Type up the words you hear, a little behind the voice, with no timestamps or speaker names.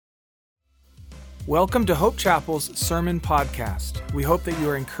Welcome to Hope Chapel's Sermon Podcast. We hope that you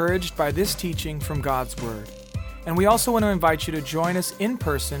are encouraged by this teaching from God's Word. And we also want to invite you to join us in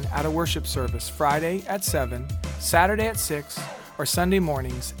person at a worship service Friday at 7, Saturday at 6, or Sunday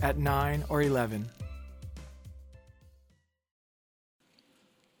mornings at 9 or 11.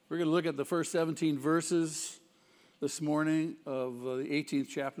 We're going to look at the first 17 verses this morning of the 18th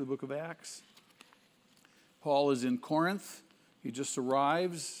chapter of the book of Acts. Paul is in Corinth. He just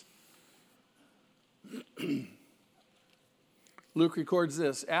arrives. Luke records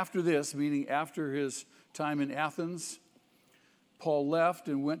this. After this, meaning after his time in Athens, Paul left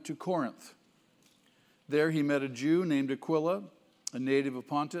and went to Corinth. There he met a Jew named Aquila, a native of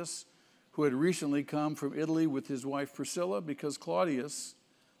Pontus, who had recently come from Italy with his wife Priscilla because Claudius,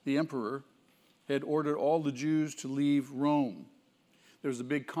 the emperor, had ordered all the Jews to leave Rome. There was a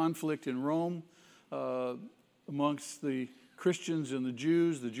big conflict in Rome amongst the Christians and the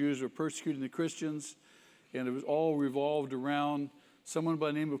Jews. The Jews were persecuting the Christians, and it was all revolved around someone by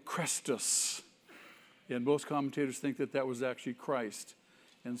the name of Chrestus. And most commentators think that that was actually Christ.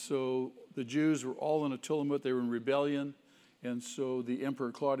 And so the Jews were all in a tumult. They were in rebellion. And so the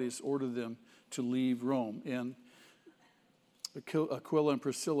Emperor Claudius ordered them to leave Rome. And Aquila and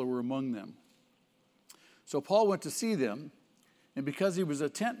Priscilla were among them. So Paul went to see them. And because he was a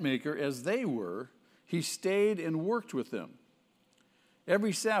tent maker, as they were, he stayed and worked with them.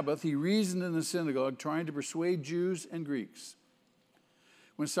 Every Sabbath, he reasoned in the synagogue, trying to persuade Jews and Greeks.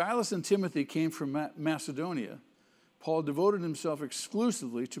 When Silas and Timothy came from Macedonia, Paul devoted himself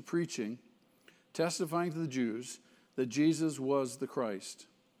exclusively to preaching, testifying to the Jews that Jesus was the Christ.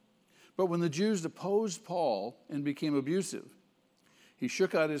 But when the Jews opposed Paul and became abusive, he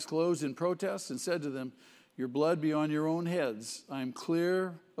shook out his clothes in protest and said to them, "Your blood be on your own heads. I am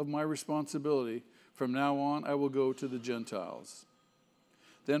clear of my responsibility. From now on, I will go to the Gentiles."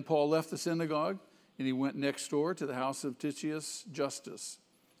 Then Paul left the synagogue, and he went next door to the house of Titius Justus,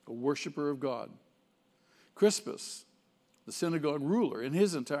 a worshiper of God. Crispus, the synagogue ruler, and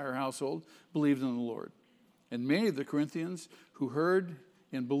his entire household believed in the Lord. And many of the Corinthians who heard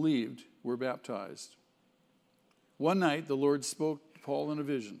and believed were baptized. One night the Lord spoke to Paul in a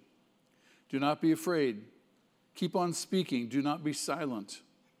vision. "Do not be afraid. Keep on speaking. Do not be silent.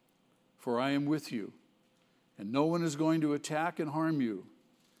 For I am with you, and no one is going to attack and harm you,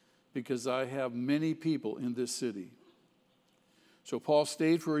 because I have many people in this city." So Paul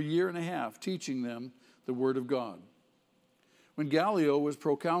stayed for a year and a half, teaching them the word of God. When Gallio was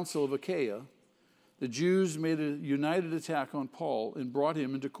proconsul of Achaia, the Jews made a united attack on Paul and brought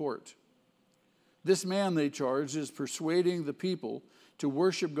him into court. This man, they charged, is persuading the people to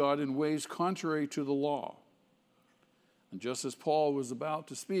worship God in ways contrary to the law. And just as Paul was about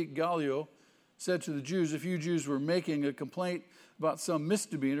to speak, Gallio said to the Jews, "If you Jews were making a complaint about some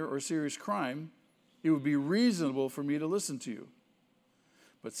misdemeanor or serious crime, it would be reasonable for me to listen to you.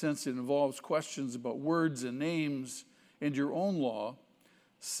 But since it involves questions about words and names and your own law,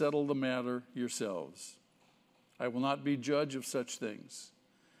 settle the matter yourselves. I will not be judge of such things."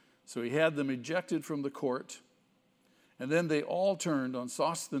 So he had them ejected from the court. And then they all turned on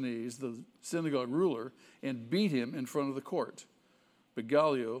Sosthenes, the synagogue ruler, and beat him in front of the court. But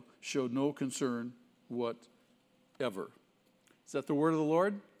Gallio showed no concern whatever. Is that the word of the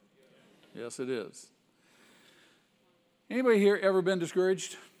Lord? Yes, it is. Anybody here ever been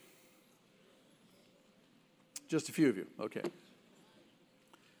discouraged? Just a few of you. Okay.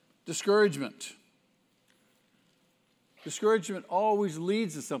 Discouragement. Discouragement always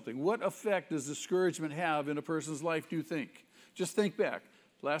leads to something. What effect does discouragement have in a person's life, do you think? Just think back.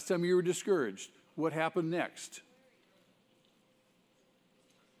 Last time you were discouraged, what happened next?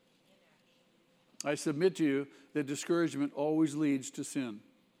 I submit to you that discouragement always leads to sin.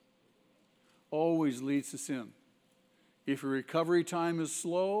 Always leads to sin. If your recovery time is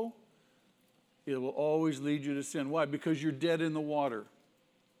slow, it will always lead you to sin. Why? Because you're dead in the water.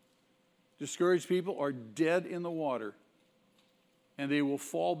 Discouraged people are dead in the water, and they will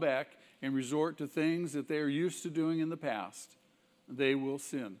fall back and resort to things that they are used to doing in the past. They will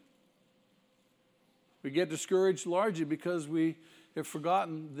sin. We get discouraged largely because we have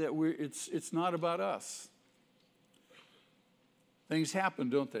forgotten that it's not about us. Things happen,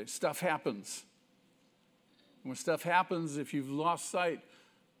 don't they? Stuff happens. When stuff happens, if you've lost sight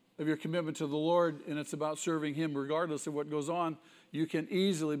of your commitment to the Lord and it's about serving Him regardless of what goes on, you can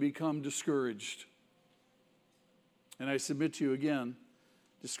easily become discouraged. And I submit to you again,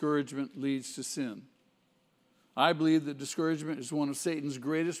 discouragement leads to sin. I believe that discouragement is one of Satan's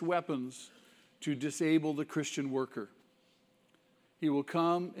greatest weapons to disable the Christian worker. He will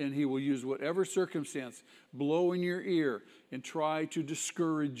come and he will use whatever circumstance, blow in your ear, and try to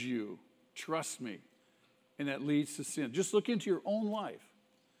discourage you. Trust me. And that leads to sin. Just look into your own life.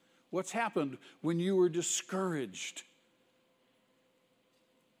 What's happened when you were discouraged?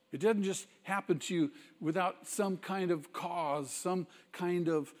 It doesn't just happen to you without some kind of cause, some kind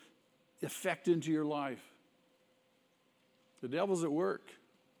of effect into your life. The devil's at work.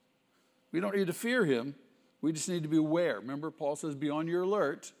 We don't need to fear him. We just need to be aware. Remember, Paul says, be on your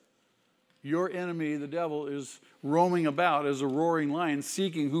alert. Your enemy, the devil, is roaming about as a roaring lion,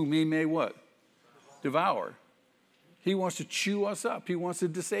 seeking whom he may what? Devour. He wants to chew us up. He wants to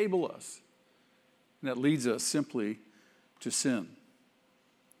disable us. And that leads us simply to sin.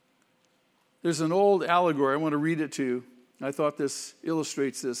 There's an old allegory. I want to read it to you. I thought this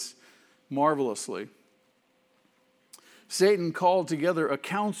illustrates this marvelously. Satan called together a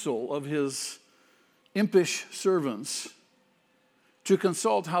council of his impish servants to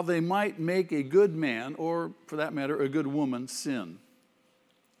consult how they might make a good man, or for that matter, a good woman, sin.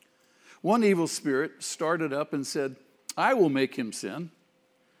 One evil spirit started up and said, I will make him sin.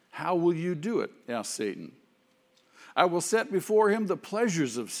 How will you do it? Asked Satan. I will set before him the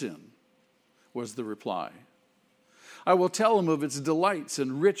pleasures of sin, was the reply. I will tell him of its delights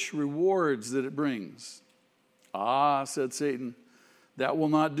and rich rewards that it brings. Ah, said Satan, that will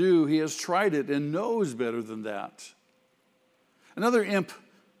not do. He has tried it and knows better than that. Another imp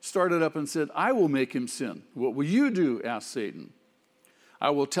started up and said, I will make him sin. What will you do? Asked Satan. I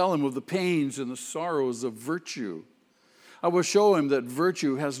will tell him of the pains and the sorrows of virtue. I will show him that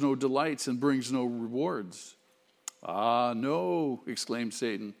virtue has no delights and brings no rewards. Ah, no, exclaimed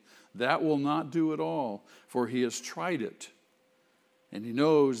Satan. That will not do at all, for he has tried it. And he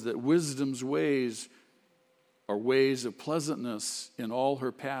knows that wisdom's ways are ways of pleasantness, and all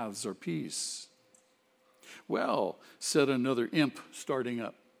her paths are peace. Well, said another imp starting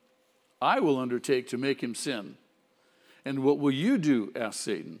up, I will undertake to make him sin. And what will you do? Asked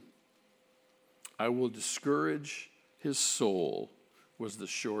Satan. I will discourage his soul, was the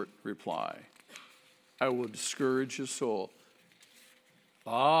short reply. I will discourage his soul.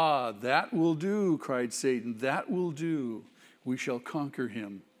 Ah, that will do, cried Satan. That will do. We shall conquer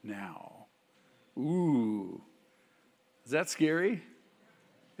him now. Ooh. Is that scary?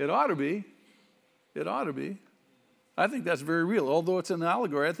 It ought to be. It ought to be. I think that's very real. Although it's an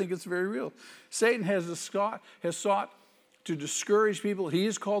allegory, I think it's very real. Satan has sought to discourage people. He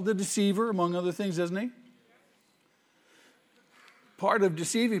is called the deceiver, among other things, isn't he? Part of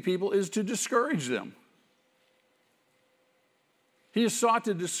deceiving people is to discourage them. He has sought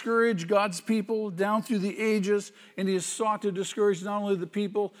to discourage God's people down through the ages, and he has sought to discourage not only the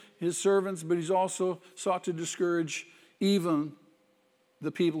people, his servants, but he's also sought to discourage even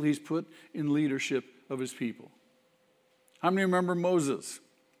the people he's put in leadership of his people. How many remember Moses?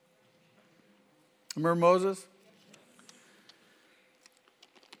 Remember Moses?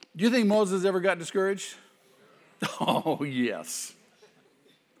 Do you think Moses ever got discouraged? Oh, yes.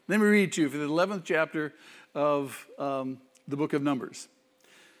 Let me read to you from the 11th chapter of the book of Numbers.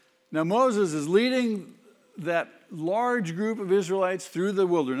 Now, Moses is leading that large group of Israelites through the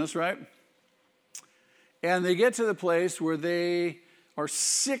wilderness, right? And they get to the place where they are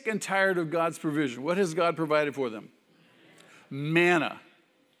sick and tired of God's provision. What has God provided for them? Manna.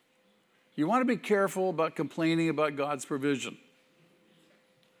 You want to be careful about complaining about God's provision.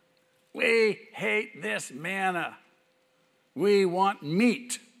 We hate this manna. We want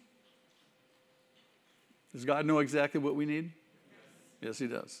meat. Does God know exactly what we need? Yes, he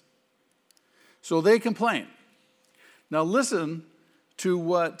does. So they complain. Now listen to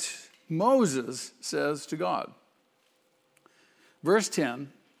what Moses says to God. Verse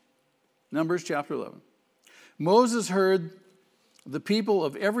 10, Numbers chapter 11. Moses heard the people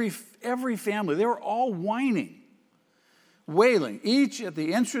of every family. They were all whining, wailing, each at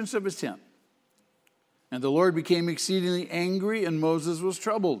the entrance of his tent. And the Lord became exceedingly angry, and Moses was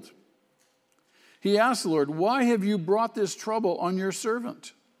troubled. He asked the Lord, why have you brought this trouble on your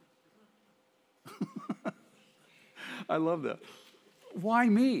servant? I love that. Why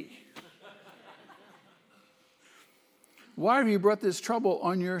me? Why have you brought this trouble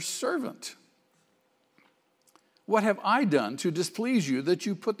on your servant? What have I done to displease you that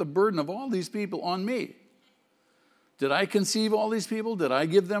you put the burden of all these people on me? Did I conceive all these people? Did I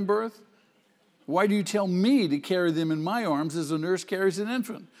give them birth? Why do you tell me to carry them in my arms as a nurse carries an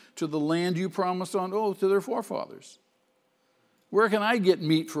infant to the land you promised on oath to their forefathers? Where can I get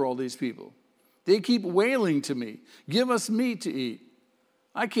meat for all these people? They keep wailing to me, give us meat to eat.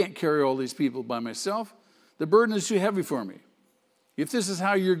 I can't carry all these people by myself. The burden is too heavy for me. If this is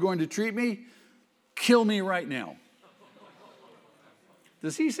how you're going to treat me, kill me right now.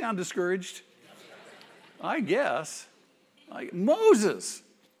 Does he sound discouraged? I guess. Moses,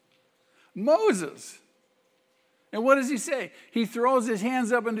 Moses. And what does he say? He throws his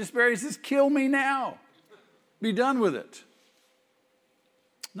hands up in despair. He says, kill me now. Be done with it.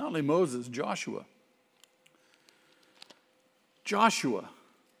 Not only Moses, Joshua. Joshua,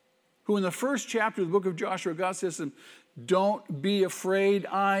 who in the first chapter of the book of Joshua, God says to him, don't be afraid,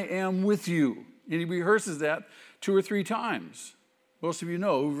 I am with you. And he rehearses that 2 or 3 times. Most of you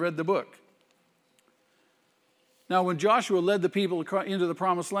know who've read the book. Now, when Joshua led the people into the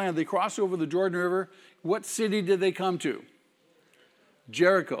promised land, they crossed over the Jordan River. What city did they come to?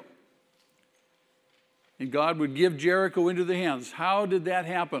 Jericho. And God would give Jericho into their hands. How did that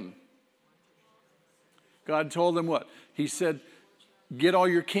happen? God told them what? He said, get all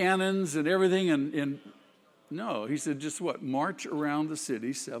your cannons and everything. And no, he said, just what? March around the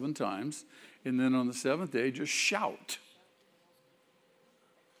city 7 times. And then on the 7th day, just shout.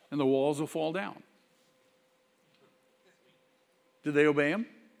 And the walls will fall down. Did they obey him?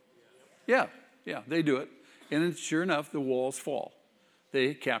 Yeah, they do it. And then, sure enough, the walls fall.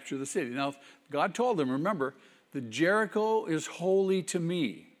 They capture the city. Now, God told them, remember, that Jericho is holy to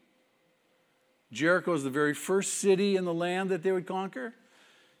me. Jericho is the very first city in the land that they would conquer.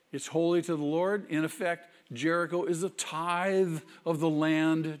 It's holy to the Lord. In effect, Jericho is a tithe of the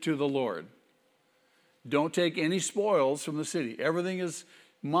land to the Lord. Don't take any spoils from the city. Everything is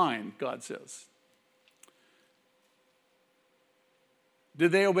mine, God says.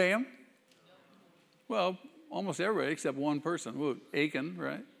 Did they obey him? Well, almost everybody except one person. Achan,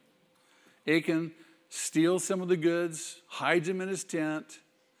 right? Achan steals some of the goods, hides them in his tent,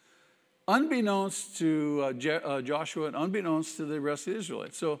 unbeknownst to Joshua and unbeknownst to the rest of the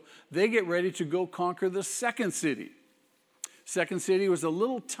Israelites. So they get ready to go conquer the second city. Second city was a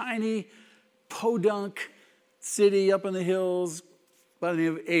little tiny podunk city up in the hills by the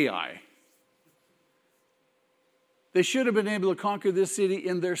name of Ai. They should have been able to conquer this city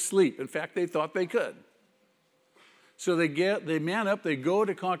in their sleep. In fact, they thought they could. So they man up, they go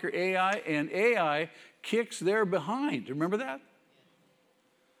to conquer Ai, and Ai kicks their behind. Remember that?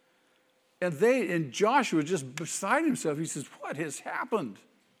 And Joshua just beside himself. He says, what has happened?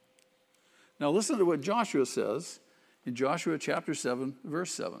 Now listen to what Joshua says in Joshua chapter 7,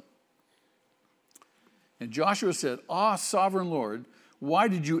 verse 7. And Joshua said, sovereign Lord, why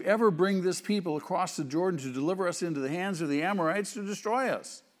did you ever bring this people across the Jordan to deliver us into the hands of the Amorites to destroy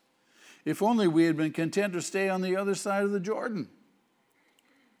us? If only we had been content to stay on the other side of the Jordan.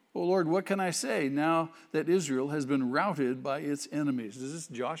 Oh Lord, what can I say now that Israel has been routed by its enemies? Does this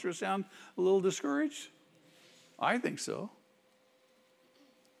Joshua sound a little discouraged? I think so.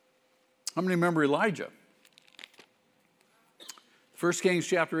 How many remember Elijah? 1 Kings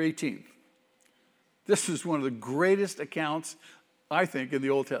chapter 18. This is one of the greatest accounts, I think, in the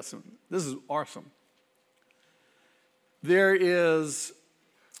Old Testament. This is awesome. There is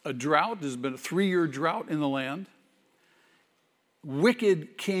a drought. There's been a 3-year drought in the land.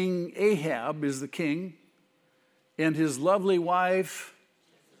 Wicked King Ahab is the king, and his lovely wife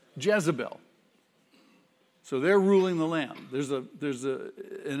Jezebel. So they're ruling the land.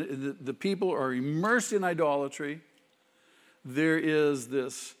 The people are immersed in idolatry. There is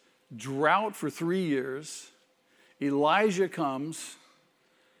this drought for 3 years. Elijah comes,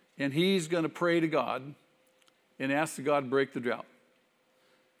 and he's going to pray to God and ask the God to break the drought.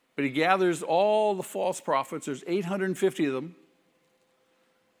 But he gathers all the false prophets. There's 850 of them.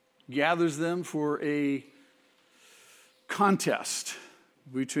 Gathers them for a contest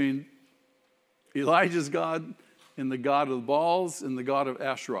between Elijah's God and the god of the Baals and the god of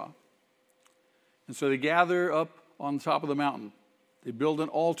Asherah. And so they gather up on the top of the mountain. They build an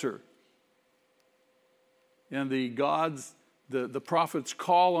altar. And the gods, the prophets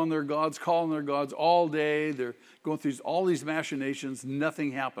call on their gods all day. They're going through all these machinations.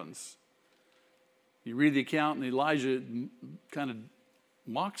 Nothing happens. You read the account, and Elijah kind of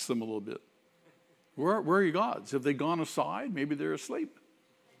mocks them a little bit. Where are your gods? Have they gone aside? Maybe they're asleep.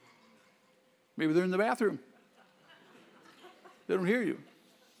 Maybe they're in the bathroom. They don't hear you.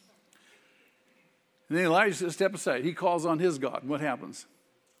 And then Elijah says, step aside. He calls on his God. And what happens?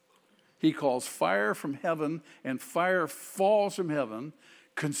 He calls fire from heaven, and fire falls from heaven,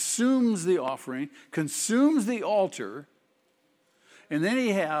 consumes the offering, consumes the altar, and then he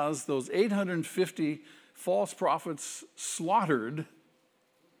has those 850 false prophets slaughtered.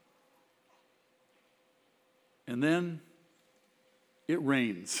 And then it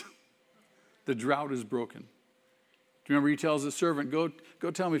rains. The drought is broken. Do you remember he tells his servant, go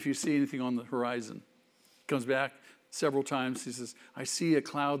tell me if you see anything on the horizon. Comes back several times. He says, I see a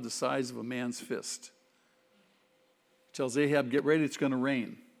cloud the size of a man's fist. Tells Ahab, get ready, it's going to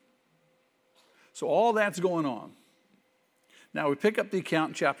rain. So all that's going on. Now we pick up the account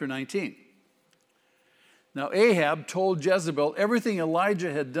in chapter 19. Now Ahab told Jezebel everything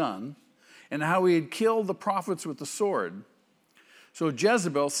Elijah had done and how he had killed the prophets with the sword. So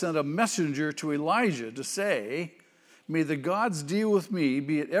Jezebel sent a messenger to Elijah to say, "May the gods deal with me,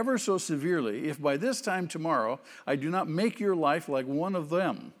 be it ever so severely, if by this time tomorrow I do not make your life like one of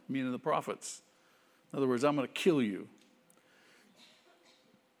them," meaning the prophets. In other words, I'm going to kill you.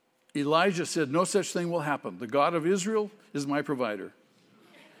 Elijah said, "No such thing will happen. The God of Israel is my provider."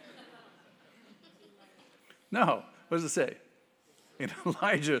 No, what does it say? And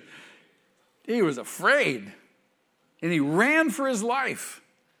Elijah, he was afraid, and he ran for his life.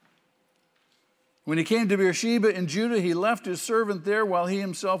 When he came to Beersheba in Judah, he left his servant there while he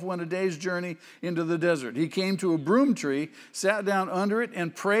himself went a day's journey into the desert. He came to a broom tree, sat down under it,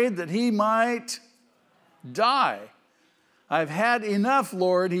 and prayed that he might die. "I've had enough,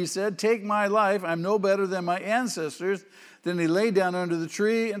 Lord," he said. "Take my life. I'm no better than my ancestors." Then he lay down under the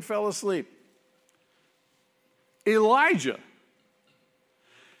tree and fell asleep. Elijah,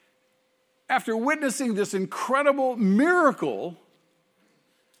 after witnessing this incredible miracle,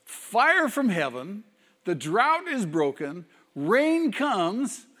 fire from heaven, the drought is broken, rain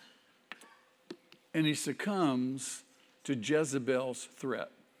comes, and he succumbs to Jezebel's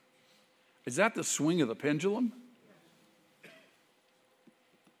threat. Is that the swing of the pendulum?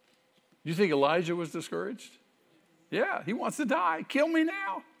 You think Elijah was discouraged? Yeah, he wants to die. Kill me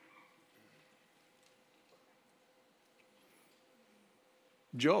now.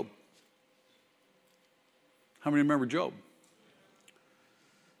 Job. How many remember Job?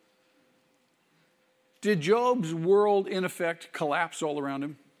 Did Job's world, in effect, collapse all around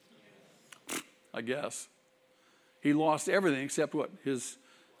him? I guess. He lost everything except what? His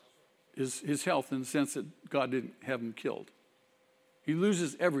health, in the sense that God didn't have him killed. He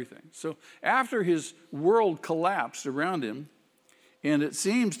loses everything. So after his world collapsed around him, and it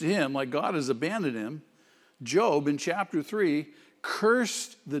seems to him like God has abandoned him, Job in chapter 3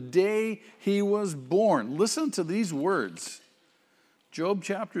 cursed the day he was born. Listen to these words. Job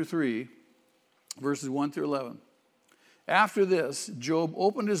chapter 3, verses 1 through 11. After this, Job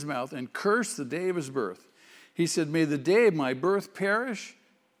opened his mouth and cursed the day of his birth. He said, "May the day of my birth perish,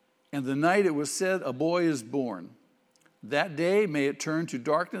 and the night it was said, a boy is born. That day may it turn to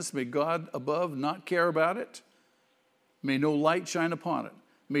darkness. May God above not care about it. May no light shine upon it.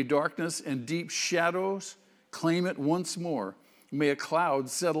 May darkness and deep shadows claim it once more. May a cloud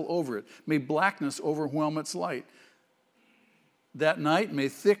settle over it. May blackness overwhelm its light. That night may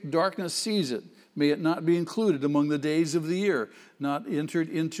thick darkness seize it. May it not be included among the days of the year, not entered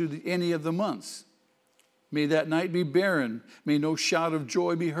into any of the months. May that night be barren. May no shout of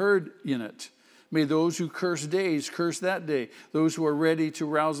joy be heard in it. May those who curse days curse that day. Those who are ready to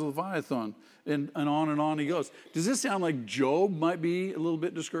rouse Leviathan." And on he goes. Does this sound like Job might be a little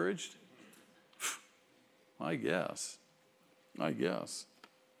bit discouraged? I guess. And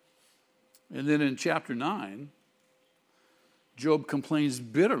then in chapter 9, Job complains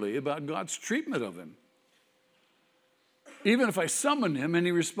bitterly about God's treatment of him. "Even if I summoned him and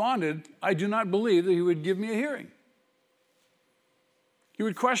he responded, I do not believe that he would give me a hearing. He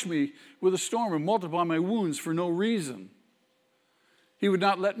would crush me with a storm and multiply my wounds for no reason. He would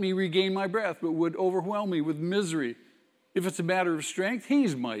not let me regain my breath, but would overwhelm me with misery. If it's a matter of strength,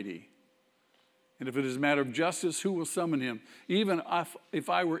 he's mighty. And if it is a matter of justice, who will summon him? Even if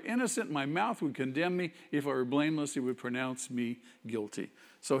I were innocent, my mouth would condemn me. If I were blameless, it would pronounce me guilty."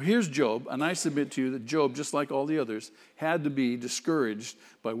 So here's Job, and I submit to you that Job, just like all the others, had to be discouraged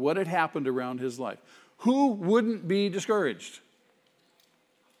by what had happened around his life. Who wouldn't be discouraged?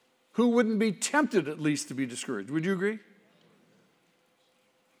 Who wouldn't be tempted, at least, to be discouraged? Would you agree?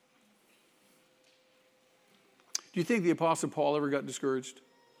 Do you think the Apostle Paul ever got discouraged?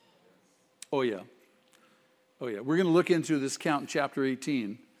 Oh, yeah. We're going to look into this account in chapter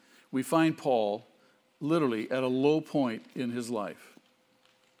 18. We find Paul literally at a low point in his life.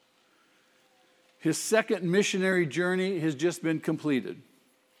 His second missionary journey has just been completed.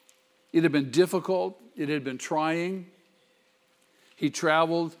 It had been difficult. It had been trying. He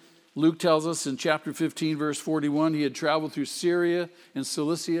traveled. Luke tells us in chapter 15, verse 41, he had traveled through Syria and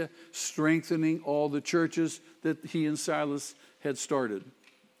Cilicia, strengthening all the churches that he and Silas had started.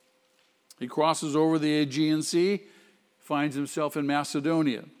 He crosses over the Aegean Sea, finds himself in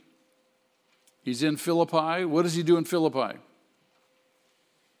Macedonia. He's in Philippi. What does he do in Philippi?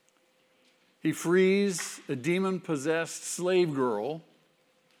 He frees a demon-possessed slave girl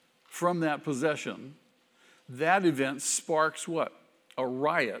from that possession. That event sparks what? A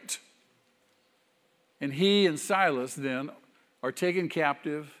riot. And he and Silas then are taken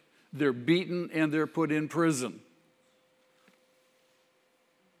captive, they're beaten, and they're put in prison.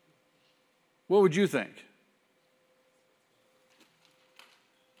 What would you think?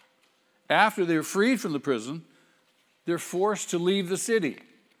 After they're freed from the prison, they're forced to leave the city.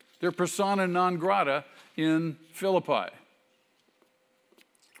 They're persona non grata in Philippi.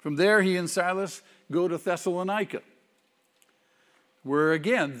 From there, he and Silas go to Thessalonica, where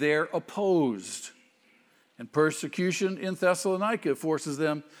again, they're opposed. And persecution in Thessalonica forces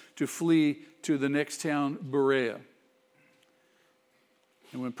them to flee to the next town, Berea.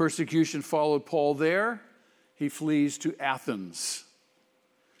 And when persecution followed Paul there, he flees to Athens.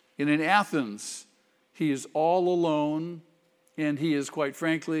 And in Athens, he is all alone, and he is, quite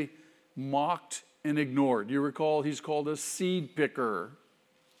frankly, mocked and ignored. You recall he's called a seed picker.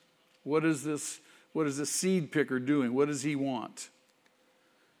 What is this seed picker doing? What does he want?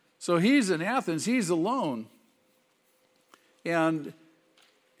 So he's in Athens, he's alone. And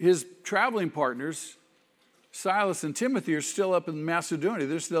his traveling partners, Silas and Timothy, are still up in Macedonia.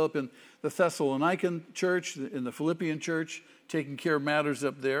 They're still up in the Thessalonican church, in the Philippian church, taking care of matters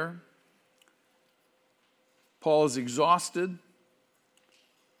up there. Paul is exhausted.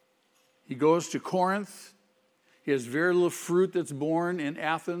 He goes to Corinth. He has very little fruit that's born in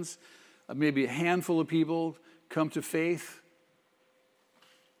Athens. Maybe a handful of people come to faith.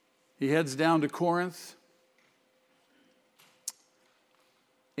 He heads down to Corinth.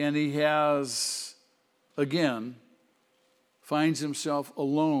 And he finds himself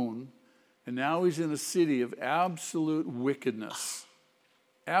alone. And now he's in a city of absolute wickedness.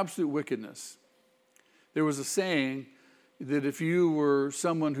 Absolute wickedness. There was a saying that if you were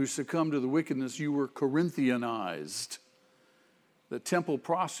someone who succumbed to the wickedness, you were Corinthianized. The temple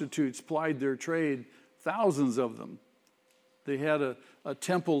prostitutes plied their trade, thousands of them. They had a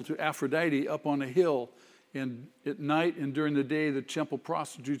temple to Aphrodite up on a hill, and at night and during the day, the temple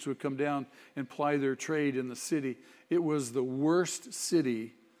prostitutes would come down and ply their trade in the city. It was the worst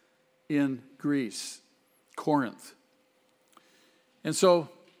city in Greece, Corinth. And so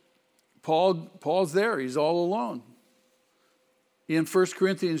Paul's there. He's all alone. In 1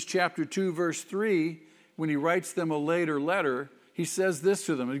 Corinthians chapter 2, verse 3, when he writes them a later letter, he says this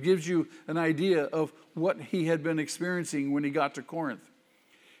to them. It gives you an idea of what he had been experiencing when he got to Corinth.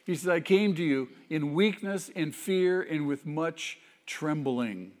 He said, I came to you in weakness, in fear, and with much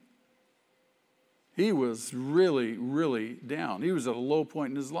trembling. He was really, really down. He was at a low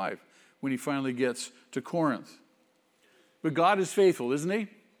point in his life when he finally gets to Corinth. But God is faithful, isn't he?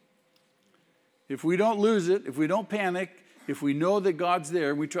 If we don't lose it, if we don't panic, if we know that God's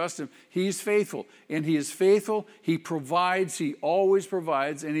there and we trust him, he's faithful. And he is faithful. He provides. He always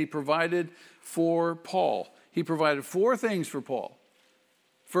provides. And he provided for Paul. He provided 4 things for Paul.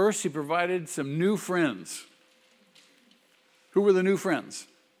 First, he provided some new friends. Who were the new friends?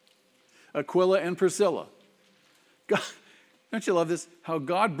 Aquila and Priscilla. God, don't you love this? How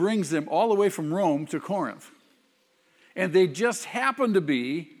God brings them all the way from Rome to Corinth. And they just happen to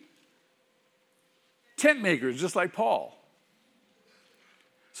be tent makers, just like Paul.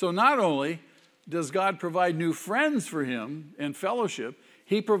 So not only does God provide new friends for him and fellowship,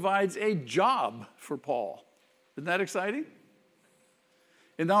 he provides a job for Paul. Isn't that exciting?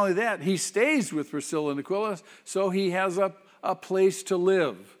 And not only that, he stays with Priscilla and Aquila, so he has a place to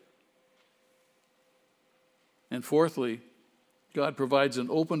live. And fourthly, God provides an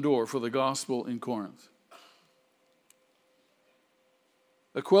open door for the gospel in Corinth.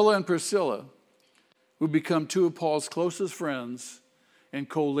 Aquila and Priscilla would become 2 of Paul's closest friends and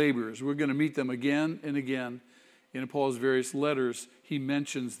co-laborers. We're going to meet them again and again. In Paul's various letters, he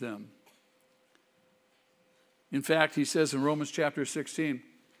mentions them. In fact, he says in Romans chapter 16,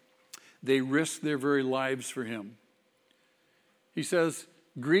 they risked their very lives for him. He says,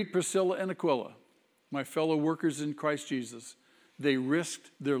 greet Priscilla and Aquila, my fellow workers in Christ Jesus. They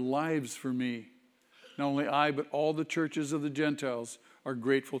risked their lives for me. Not only I, but all the churches of the Gentiles are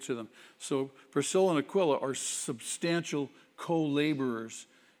grateful to them. So Priscilla and Aquila are substantial co-laborers,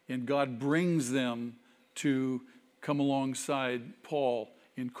 and God brings them to come alongside Paul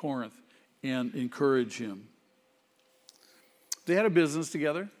in Corinth and encourage him. They had a business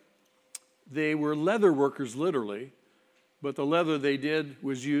together. They were leather workers, literally, but the leather they did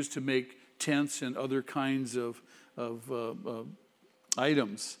was used to make tents and other kinds of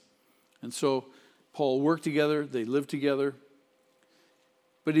items. And so Paul worked together, they lived together,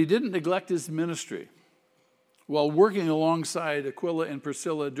 but he didn't neglect his ministry. While working alongside Aquila and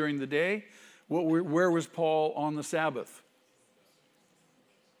Priscilla during the day, where was Paul on the Sabbath?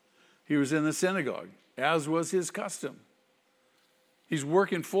 He was in the synagogue, as was his custom. He's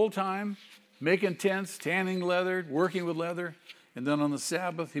working full-time, making tents, tanning leather, working with leather, and then on the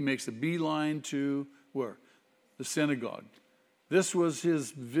Sabbath, he makes a beeline to where? The synagogue. This was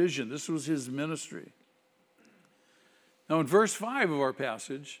his vision. This was his ministry. Now, in verse 5 of our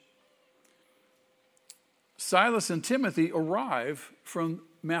passage, Silas and Timothy arrive from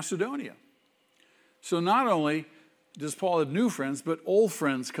Macedonia. So not only does Paul have new friends, but old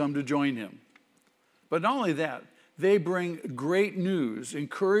friends come to join him. But not only that, they bring great news,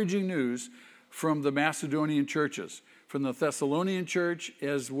 encouraging news from the Macedonian churches, from the Thessalonian church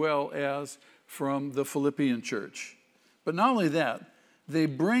as well as from the Philippian church. But not only that, they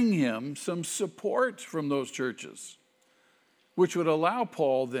bring him some support from those churches, which would allow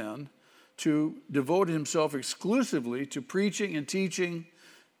Paul then to devote himself exclusively to preaching and teaching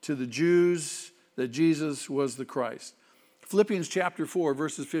to the Jews that Jesus was the Christ. Philippians chapter 4,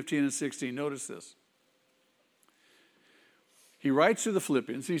 verses 15 and 16. Notice this. He writes to the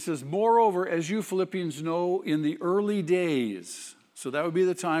Philippians, he says, "Moreover, as you Philippians know, in the early days," so that would be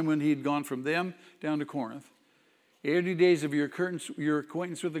the time when he'd gone from them down to Corinth, "early days of your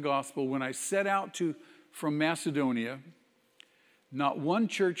acquaintance with the gospel, when I set out from Macedonia, not one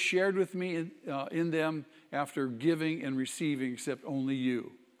church shared with me in them after giving and receiving except only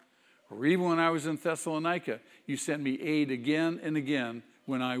you. Or even when I was in Thessalonica, you sent me aid again and again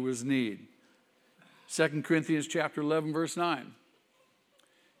when I was in need." 2 Corinthians chapter 11, verse 9.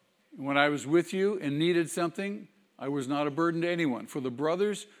 "When I was with you and needed something, I was not a burden to anyone, for the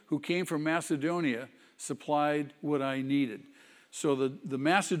brothers who came from Macedonia supplied what I needed." So the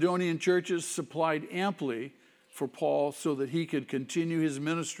Macedonian churches supplied amply for Paul so that he could continue his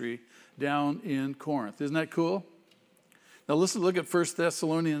ministry down in Corinth. Isn't that cool? Now look at 1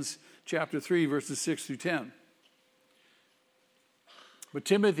 Thessalonians chapter 3, verses 6 through 10. "But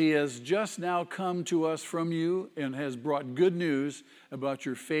Timothy has just now come to us from you and has brought good news about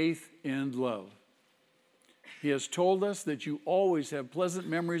your faith and love. He has told us that you always have pleasant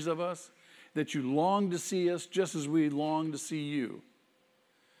memories of us, that you long to see us just as we long to see you.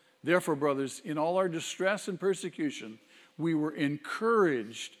 Therefore, brothers, in all our distress and persecution, we were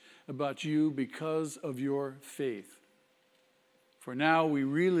encouraged about you because of your faith. For now we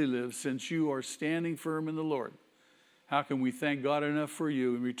really live since you are standing firm in the Lord. How can we thank God enough for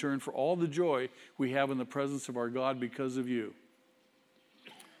you in return for all the joy we have in the presence of our God because of you?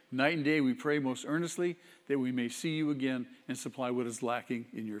 Night and day we pray most earnestly that we may see you again and supply what is lacking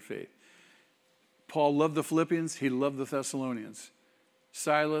in your faith." Paul loved the Philippians. He loved the Thessalonians.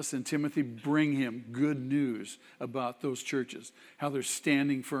 Silas and Timothy bring him good news about those churches, how they're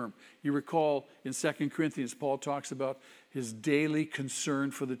standing firm. You recall in 2 Corinthians, Paul talks about his daily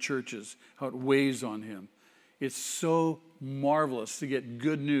concern for the churches, how it weighs on him. It's so marvelous to get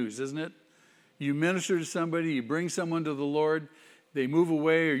good news, isn't it? You minister to somebody, you bring someone to the Lord, they move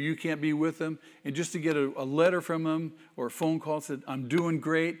away or you can't be with them, and just to get a letter from them or a phone call that said, "I'm doing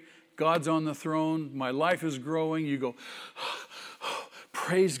great, God's on the throne, my life is growing," you go,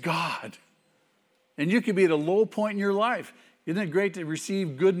 praise God. And you could be at a low point in your life. Isn't it great to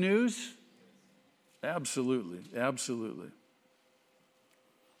receive good news? Absolutely, absolutely.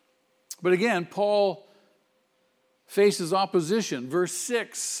 But again, Paul faces opposition. Verse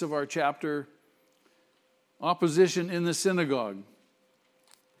 6 of our chapter, opposition in the synagogue.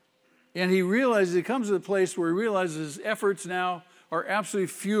 And he comes to the place where he realizes his efforts now are absolutely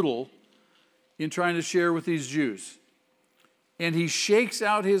futile in trying to share with these Jews. And he shakes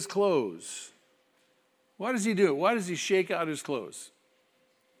out his clothes. Why does he do it? Why does he shake out his clothes?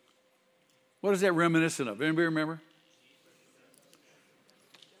 What is that reminiscent of? Anybody remember?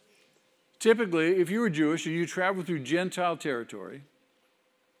 Typically, if you were Jewish and you traveled through Gentile territory,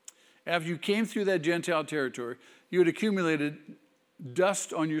 after you came through that Gentile territory, you had accumulated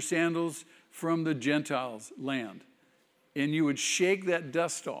dust on your sandals from the Gentiles' land. And you would shake that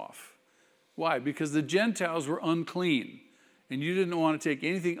dust off. Why? Because the Gentiles were unclean. And you didn't want to take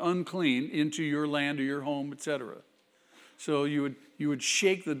anything unclean into your land or your home, etc. So you would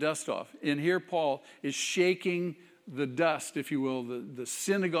shake the dust off. And here Paul is shaking the dust, if you will, the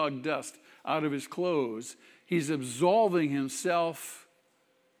synagogue dust out of his clothes. He's absolving himself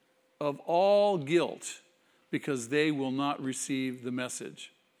of all guilt because they will not receive the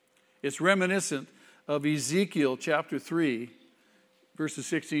message. It's reminiscent of Ezekiel chapter 3, verses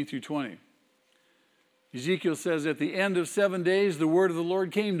 16 through 20. Ezekiel says, "At the end of 7 days, the word of the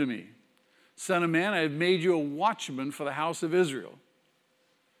Lord came to me. Son of man, I have made you a watchman for the house of Israel.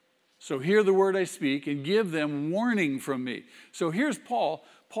 So hear the word I speak and give them warning from me." So here's Paul.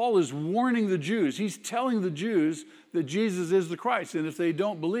 Paul is warning the Jews. He's telling the Jews that Jesus is the Christ. And if they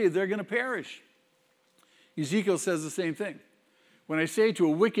don't believe, they're going to perish. Ezekiel says the same thing. "When I say to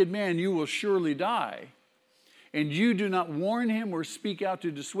a wicked man, you will surely die, and you do not warn him or speak out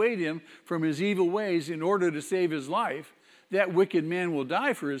to dissuade him from his evil ways in order to save his life, that wicked man will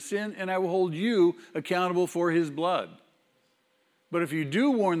die for his sin, and I will hold you accountable for his blood. But if you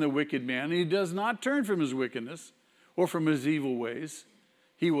do warn the wicked man, and he does not turn from his wickedness or from his evil ways,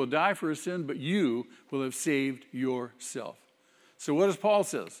 he will die for his sin, but you will have saved yourself. So what does Paul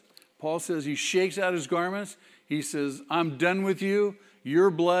says? Paul says he shakes out his garments. He says, I'm done with you.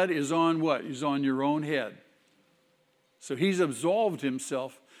 Your blood is on what? Is on your own head. So he's absolved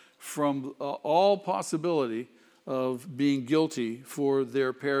himself from all possibility of being guilty for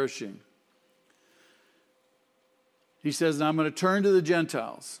their perishing. He says, I'm going to turn to the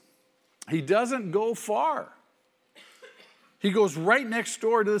Gentiles. He doesn't go far. He goes right next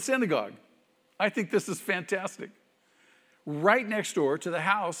door to the synagogue. I think this is fantastic. Right next door to the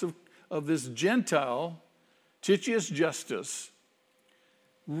house of this Gentile, Titius Justus,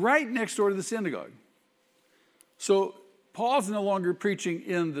 right next door to the synagogue. So Paul's no longer preaching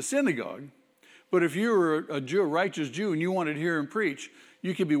in the synagogue, but if you were a Jew, a righteous Jew, and you wanted to hear him preach,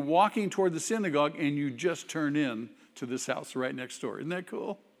 you could be walking toward the synagogue and you just turn in to this house right next door. Isn't that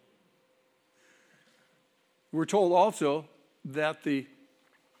cool? We're told also that the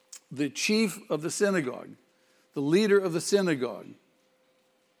chief of the synagogue, the leader of the synagogue,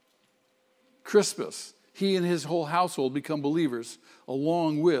 Crispus, he and his whole household become believers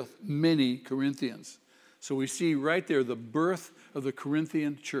along with many Corinthians. So we see right there the birth of the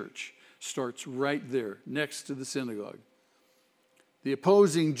Corinthian church starts right there next to the synagogue. The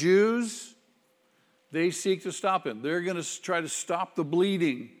opposing Jews, they seek to stop him. They're going to try to stop the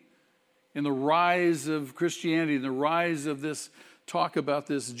bleeding and the rise of Christianity and the rise of this talk about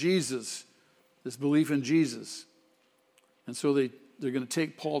this Jesus, this belief in Jesus. And so they're going to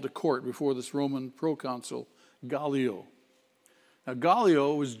take Paul to court before this Roman proconsul, Gallio. Now,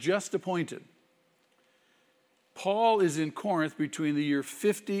 Gallio was just appointed. Paul is in Corinth between the year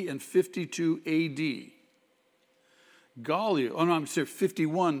 50 and 52 A.D. Gallio,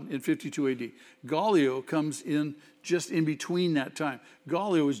 51 and 52 A.D. Gallio comes in just in between that time.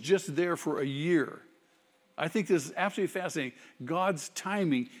 Gallio is just there for a year. I think this is absolutely fascinating. God's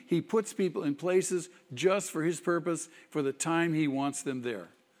timing, he puts people in places just for his purpose, for the time he wants them there.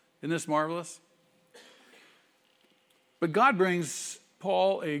 Isn't this marvelous? But God brings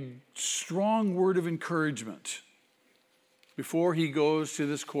Paul a strong word of encouragement before he goes to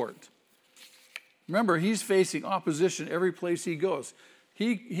this court. Remember, he's facing opposition every place he goes.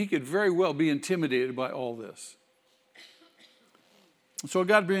 He could very well be intimidated by all this. So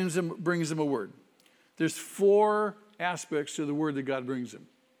God brings him a word. There's 4 aspects to the word that God brings him.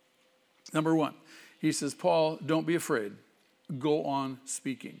 Number 1, he says, Paul, don't be afraid. Go on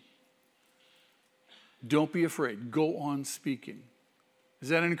speaking. Don't be afraid. Go on speaking. Is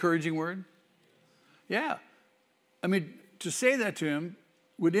that an encouraging word? Yeah. I mean, to say that to him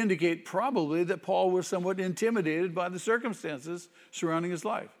would indicate probably that Paul was somewhat intimidated by the circumstances surrounding his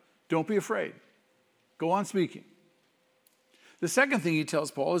life. Don't be afraid. Go on speaking. The second thing he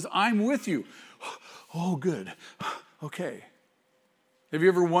tells Paul is, I'm with you. Oh, good. Okay. Have you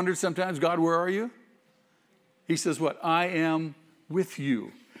ever wondered sometimes, God, where are you? He says what? I am with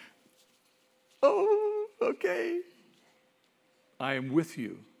you. Oh, okay. I am with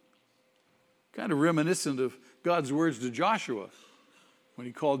you. Kind of reminiscent of God's words to Joshua when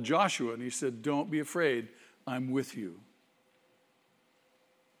he called Joshua and he said, don't be afraid, I'm with you.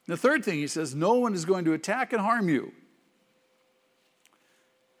 The third thing he says, no one is going to attack and harm you.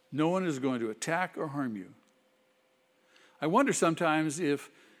 No one is going to attack or harm you. I wonder sometimes if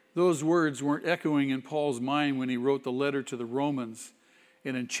those words weren't echoing in Paul's mind when he wrote the letter to the Romans.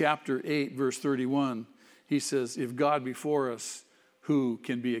 And in chapter 8, verse 31, he says, if God be for us, who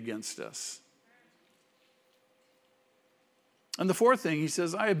can be against us? And the fourth thing, he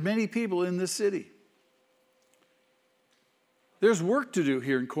says, I have many people in this city. There's work to do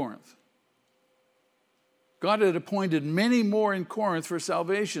here in Corinth. God had appointed many more in Corinth for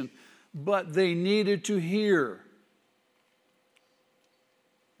salvation, but they needed to hear.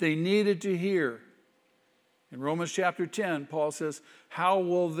 They needed to hear. In Romans chapter 10, Paul says, how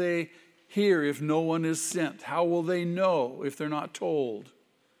will they hear if no one is sent? How will they know if they're not told?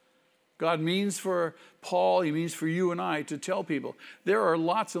 God means for Paul, he means for you and I to tell people. There are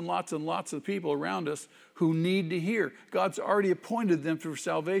lots and lots and lots of people around us who need to hear. God's already appointed them for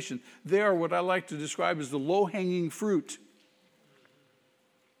salvation. They are what I like to describe as the low-hanging fruit.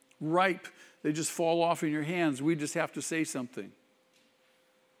 Ripe. They just fall off in your hands. We just have to say something.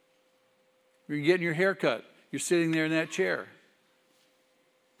 You're getting your hair cut. You're sitting there in that chair.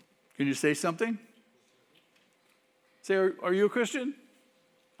 Can you say something? Say, are you a Christian?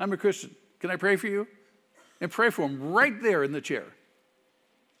 I'm a Christian. Can I pray for you? And pray for them right there in the chair.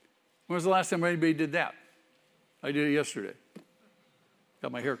 When was the last time anybody did that? I did it yesterday.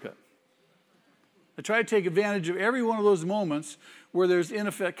 Got my hair cut. I try to take advantage of every one of those moments where there's, in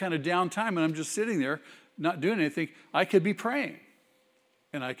effect, kind of downtime, and I'm just sitting there, not doing anything. I could be praying,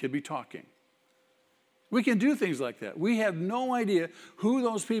 and I could be talking. We can do things like that. We have no idea who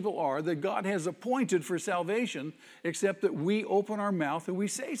those people are that God has appointed for salvation, except that we open our mouth and we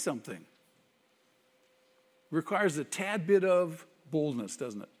say something. It requires a tad bit of boldness,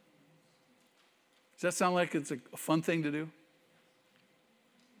 doesn't it? Does that sound like it's a fun thing to do?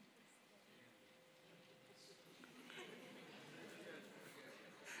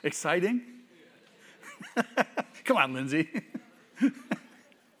 Exciting? Come on, Lindsay.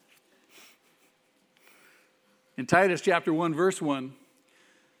 In Titus chapter 1, verse 1,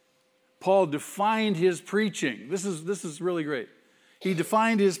 Paul defined his preaching. This is really great. He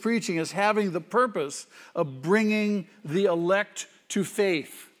defined his preaching as having the purpose of bringing the elect to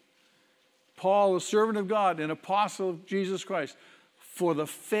faith. Paul, a servant of God, an apostle of Jesus Christ, for the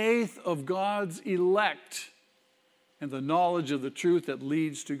faith of God's elect and the knowledge of the truth that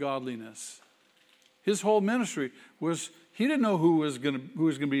leads to godliness. His whole ministry was, he didn't know who was going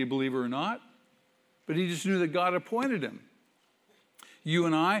to be a believer or not, but he just knew that God appointed him. You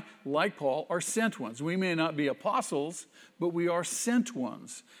and I, like Paul, are sent ones. We may not be apostles, but we are sent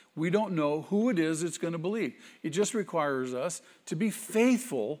ones. We don't know who it is that's going to believe. It just requires us to be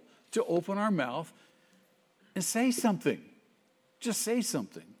faithful to open our mouth and say something. Just say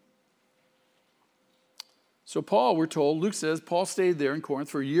something. So Paul, we're told, Luke says, Paul stayed there in Corinth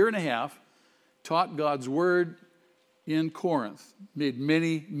for a year and a half, taught God's word in Corinth, made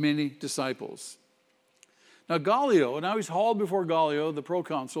many, many disciples. Now Gallio, now he's hauled before Gallio, the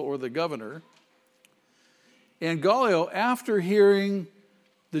proconsul or the governor. And Gallio, after hearing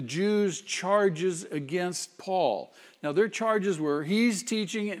the Jews' charges against Paul. Now their charges were, he's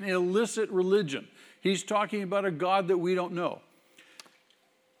teaching an illicit religion. He's talking about a God that we don't know.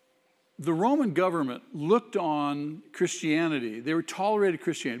 The Roman government looked on Christianity, they tolerated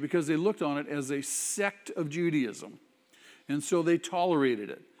Christianity because they looked on it as a sect of Judaism. And so they tolerated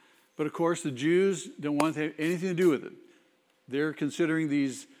it. But of course, the Jews don't want to have anything to do with it. They're considering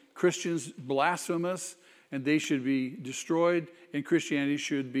these Christians blasphemous, and they should be destroyed, and Christianity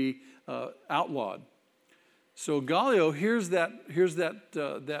should be outlawed. So Gallio hears that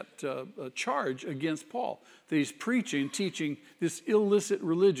charge against Paul, that he's teaching this illicit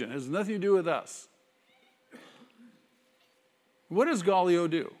religion. It has nothing to do with us. What does Gallio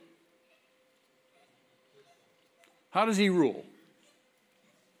do? How does he rule?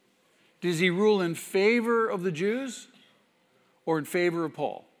 Does he rule in favor of the Jews or in favor of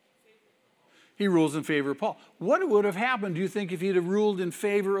Paul? He rules in favor of Paul. What would have happened, do you think, if he'd have ruled in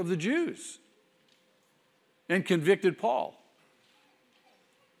favor of the Jews and convicted Paul?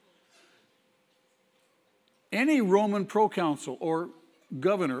 Any Roman proconsul or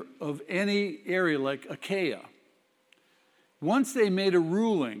governor of any area like Achaia, once they made a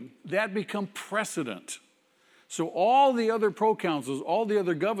ruling, that became precedent. So all the other proconsuls, all the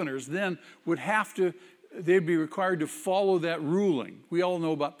other governors then would they'd be required to follow that ruling. We all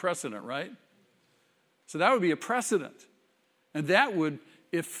know about precedent, right? So that would be a precedent. And that would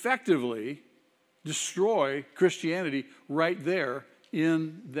effectively destroy Christianity right there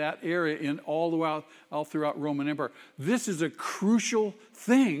in that area, all throughout Roman Empire. This is a crucial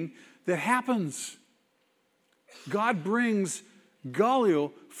thing that happens. God brings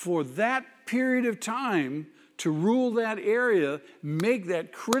Gallio for that period of time to rule that area, make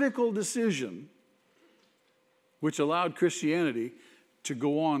that critical decision, which allowed Christianity to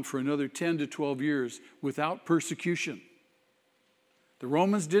go on for another 10 to 12 years without persecution. The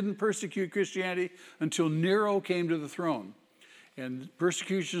Romans didn't persecute Christianity until Nero came to the throne. And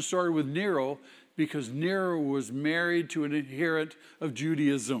persecution started with Nero because Nero was married to an adherent of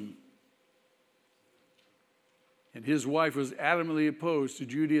Judaism. And his wife was adamantly opposed to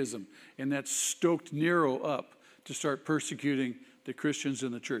Judaism, and that stoked Nero up to start persecuting the Christians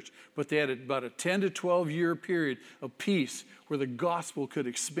in the church. But they had about a 10 to 12 year period of peace where the gospel could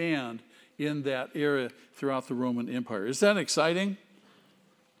expand in that area throughout the Roman Empire. Is that exciting?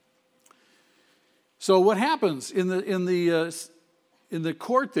 So what happens in the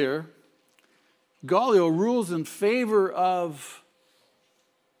court there? Gallio rules in favor of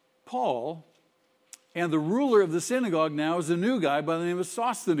Paul. And the ruler of the synagogue now is a new guy by the name of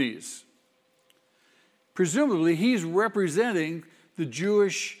Sosthenes. Presumably, he's representing the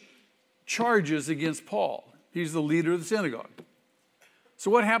Jewish charges against Paul. He's the leader of the synagogue. So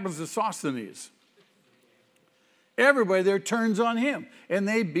what happens to Sosthenes? Everybody there turns on him, and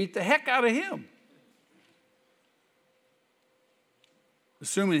they beat the heck out of him.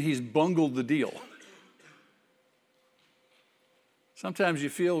 Assuming he's bungled the deal. Sometimes you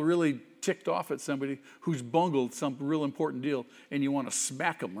feel really ticked off at somebody who's bungled some real important deal and you want to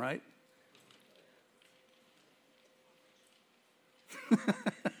smack them, right?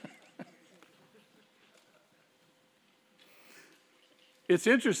 It's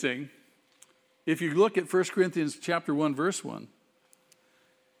interesting. If you look at 1 Corinthians chapter 1, verse 1,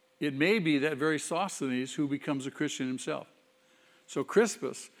 it may be that very Sosthenes who becomes a Christian himself. So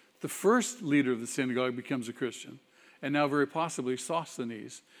Crispus, the first leader of the synagogue, becomes a Christian. And now very possibly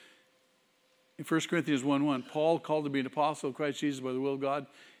Sosthenes. In 1 Corinthians 1:1, Paul called to be an apostle of Christ Jesus by the will of God,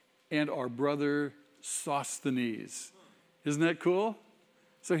 and our brother Sosthenes. Isn't that cool?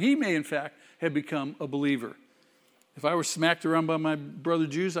 So he may, in fact, have become a believer. If I were smacked around by my brother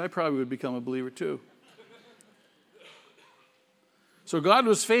Jews, I probably would become a believer too. So God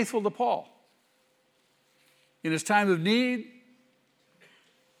was faithful to Paul. In his time of need,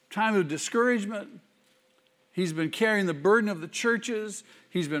 time of discouragement, he's been carrying the burden of the churches.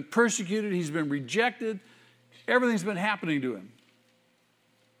 He's been persecuted. He's been rejected. Everything's been happening to him.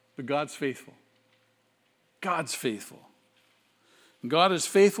 But God's faithful. God's faithful. And God is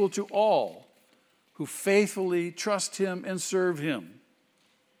faithful to all who faithfully trust him and serve him.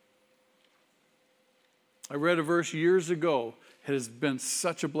 I read a verse years ago. It has been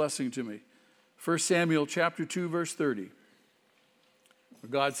such a blessing to me. 1 Samuel chapter 2, verse 30. Where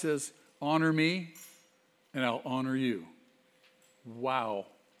God says, honor me and I'll honor you. Wow.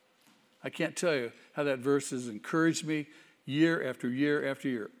 I can't tell you how that verse has encouraged me year after year after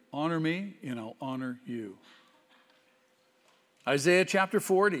year. Honor me and I'll honor you. Isaiah chapter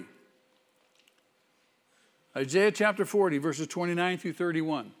 40. Isaiah chapter 40, verses 29 through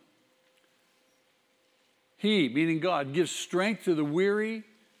 31. He, meaning God, gives strength to the weary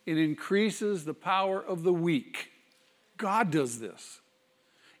and increases the power of the weak. God does this.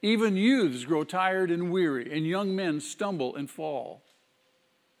 Even youths grow tired and weary, and young men stumble and fall.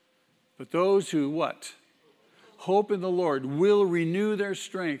 But those who, what? Hope in the Lord will renew their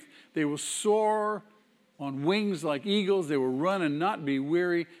strength. They will soar on wings like eagles. They will run and not be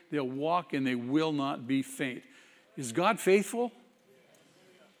weary. They'll walk and they will not be faint. Is God faithful?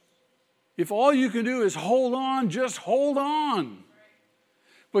 If all you can do is hold on, just hold on.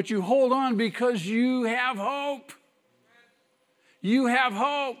 But you hold on because you have hope. You have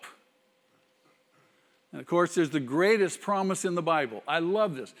hope. And of course, there's the greatest promise in the Bible. I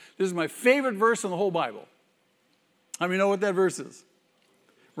love this. This is my favorite verse in the whole Bible. How many know what that verse is?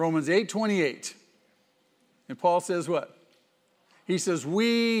 Romans 8:28. And Paul says what? He says,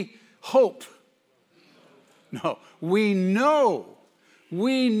 we hope. No, we know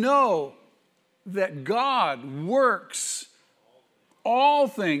that God works all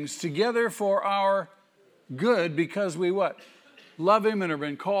things together for our good because we what? Love him and have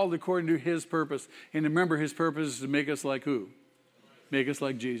been called according to his purpose. And remember, his purpose is to make us like who? Make us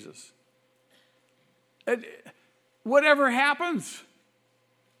like Jesus. And whatever happens,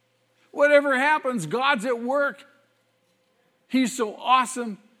 God's at work. He's so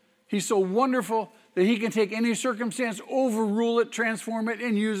awesome. He's so wonderful that he can take any circumstance, overrule it, transform it,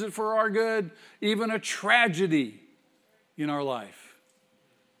 and use it for our good, even a tragedy in our life.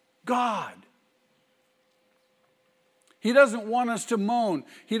 God. He doesn't want us to moan.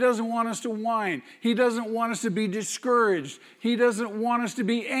 He doesn't want us to whine. He doesn't want us to be discouraged. He doesn't want us to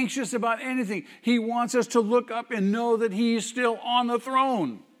be anxious about anything. He wants us to look up and know that he's still on the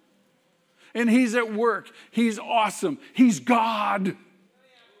throne. And he's at work. He's awesome. He's God.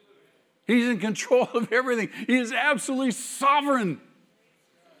 He's in control of everything. He is absolutely sovereign.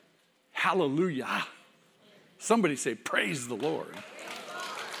 Hallelujah. Somebody say, praise the Lord.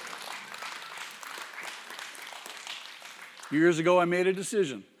 Years ago, I made a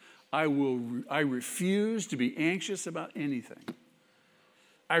decision. I refuse to be anxious about anything.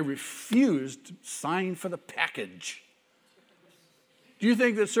 I refuse to sign for the package. Do you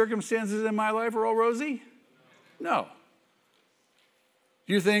think that circumstances in my life are all rosy? No.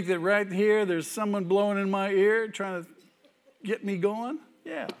 Do you think that right here there's someone blowing in my ear trying to get me going?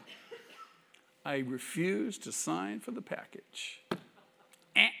 Yeah. I refuse to sign for the package.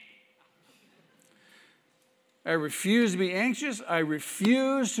 I refuse to be anxious. I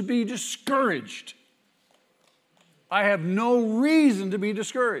refuse to be discouraged. I have no reason to be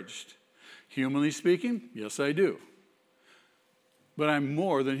discouraged. Humanly speaking, yes, I do. But I'm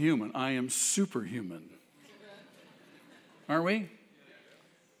more than human. I am superhuman. Aren't we?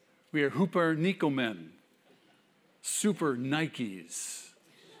 We are Hooper Nikomen. Super Nikes.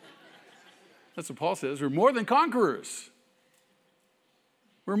 That's what Paul says. We're more than conquerors.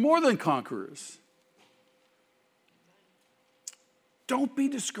 We're more than conquerors. Don't be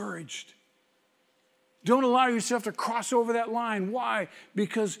discouraged. Don't allow yourself to cross over that line. Why?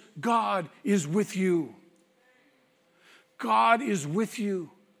 Because God is with you. God is with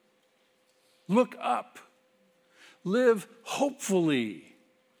you. Look up. Live hopefully.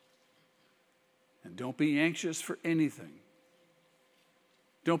 And don't be anxious for anything.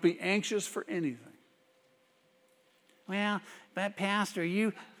 Don't be anxious for anything. Well, but Pastor,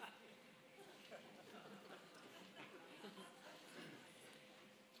 you...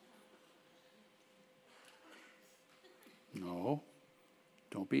 No,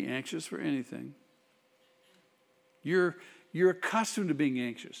 don't be anxious for anything. You're accustomed to being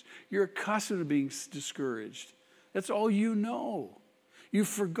anxious. You're accustomed to being discouraged. That's all you know. You've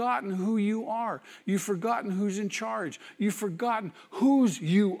forgotten who you are. You've forgotten who's in charge. You've forgotten whose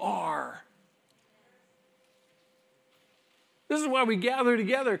you are. This is why we gather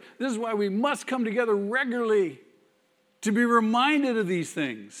together. This is why we must come together regularly to be reminded of these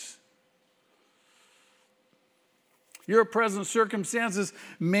things. Your present circumstances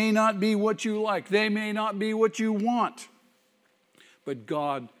may not be what you like. They may not be what you want. But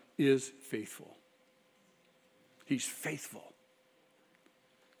God is faithful. He's faithful.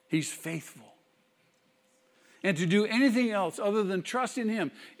 He's faithful. And to do anything else other than trust in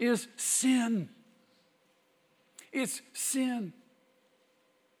Him is sin. It's sin.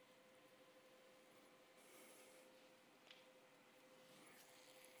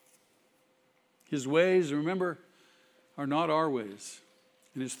 His ways, remember, are not our ways,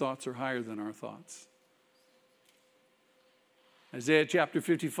 and His thoughts are higher than our thoughts. Isaiah chapter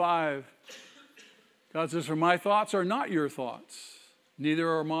 55, God says, "For my thoughts are not your thoughts, neither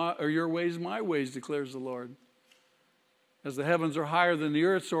are your ways my ways, declares the Lord. As the heavens are higher than the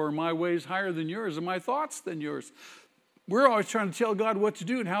earth, so are my ways higher than yours, and my thoughts than yours." We're always trying to tell God what to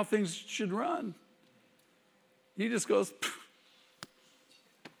do and how things should run. He just goes,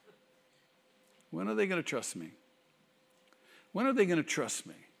 when are they going to trust me? When are they going to trust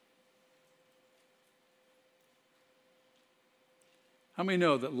me? How many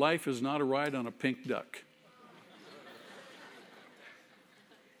know that life is not a ride on a pink duck?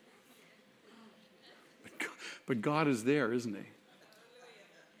 But God is there, isn't He?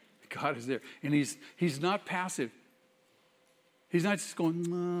 God is there. And He's not passive. He's not just going,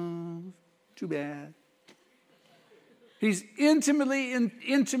 "Oh, too bad." He's intimately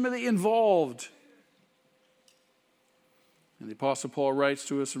involved. And the Apostle Paul writes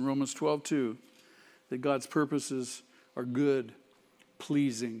to us in Romans 12:2 that God's purposes are good,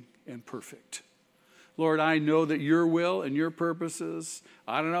 pleasing, and perfect. Lord, I know that your will and your purposes,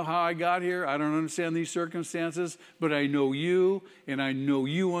 I don't know how I got here. I don't understand these circumstances, but I know you, and I know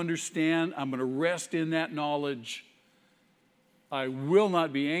you understand. I'm going to rest in that knowledge. I will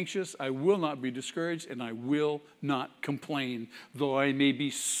not be anxious, I will not be discouraged, and I will not complain, though I may be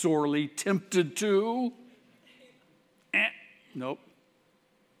sorely tempted to. Nope.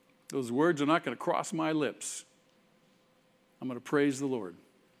 Those words are not going to cross my lips. I'm going to praise the Lord.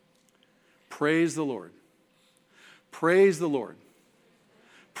 Praise the Lord. Praise the Lord.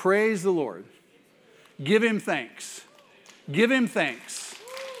 Praise the Lord. Give Him thanks. Give Him thanks.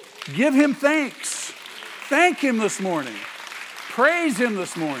 Give Him thanks. Thank Him this morning. Praise Him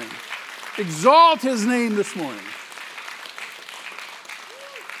this morning. Exalt His name this morning.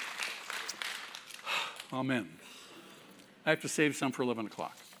 Amen. I have to save some for 11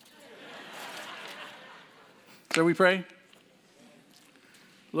 o'clock. Shall we pray?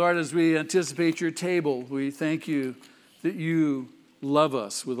 Lord, as we anticipate your table, we thank you that you love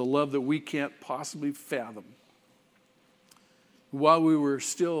us with a love that we can't possibly fathom. While we were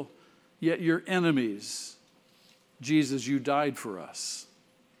still yet your enemies, Jesus, you died for us.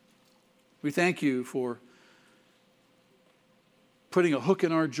 We thank you for putting a hook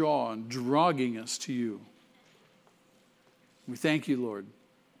in our jaw and dragging us to you. We thank you, Lord,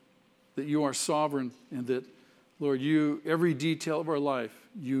 that you are sovereign and that, Lord, you, every detail of our life,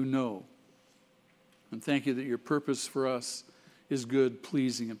 you know. And thank you that your purpose for us is good,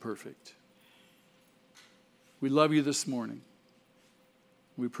 pleasing, and perfect. We love you this morning.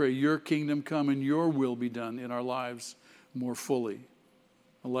 We pray your kingdom come and your will be done in our lives more fully.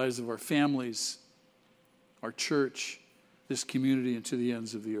 The lives of our families, our church, this community, and to the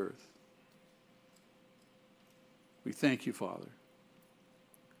ends of the earth. We thank you, Father.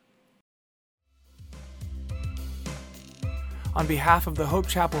 On behalf of the Hope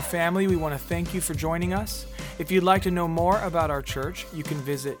Chapel family, we want to thank you for joining us. If you'd like to know more about our church, you can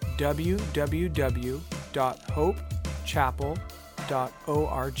visit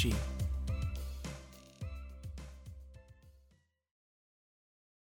www.hopechapel.org.